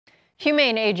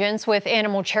Humane agents with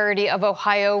Animal Charity of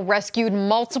Ohio rescued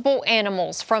multiple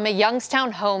animals from a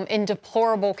Youngstown home in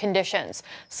deplorable conditions.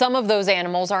 Some of those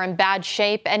animals are in bad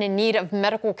shape and in need of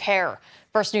medical care.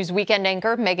 First News Weekend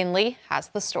anchor Megan Lee has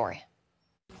the story.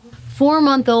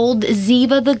 4-month-old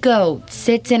Ziva the goat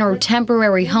sits in her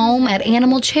temporary home at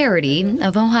Animal Charity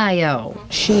of Ohio.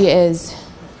 She is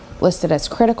listed as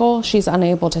critical. She's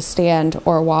unable to stand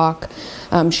or walk.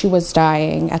 She was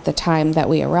dying at the time that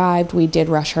we arrived. We did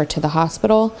rush her to the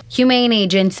hospital. Humane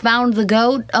agents found the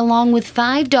goat along with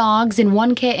 5 dogs and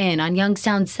 1 kitten on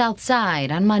Youngstown's south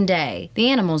side on Monday. The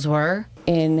animals were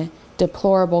in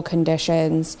deplorable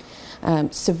conditions,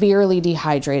 severely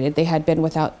dehydrated. They had been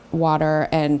without water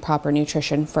and proper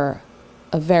nutrition for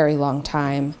a very long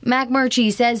time. Mac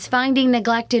Murchie says finding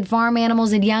neglected farm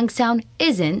animals in Youngstown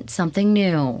isn't something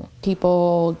new.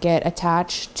 People get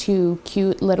attached to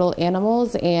cute little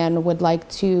animals and would like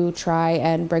to try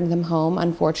and bring them home.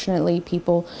 Unfortunately,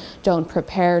 people don't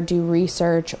prepare, do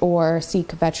research, or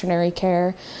seek veterinary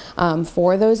care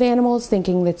for those animals,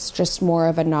 thinking that's just more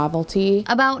of a novelty.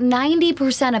 About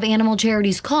 90% of Animal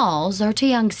Charity's calls are to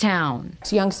Youngstown.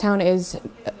 So Youngstown is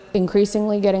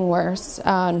increasingly getting worse,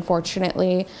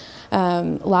 unfortunately.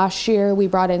 Last year we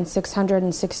brought in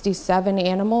 667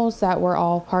 animals that were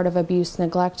all part of abuse,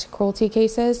 neglect, cruelty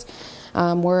cases.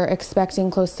 We're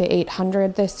expecting close to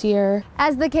 800 this year.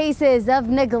 As the cases of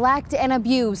neglect and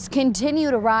abuse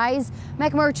continue to rise,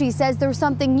 Mac Murchie says there's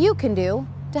something you can do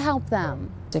to help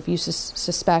them. If you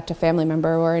suspect a family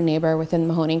member or a neighbor within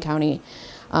Mahoning County,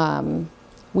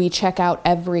 we check out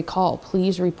every call.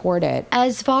 Please report it.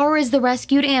 As far as the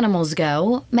rescued animals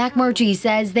go, Mac Murchie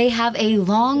says they have a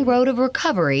long road of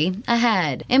recovery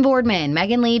ahead. In Boardman,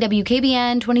 Megan Lee,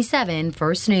 WKBN 27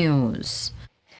 First News.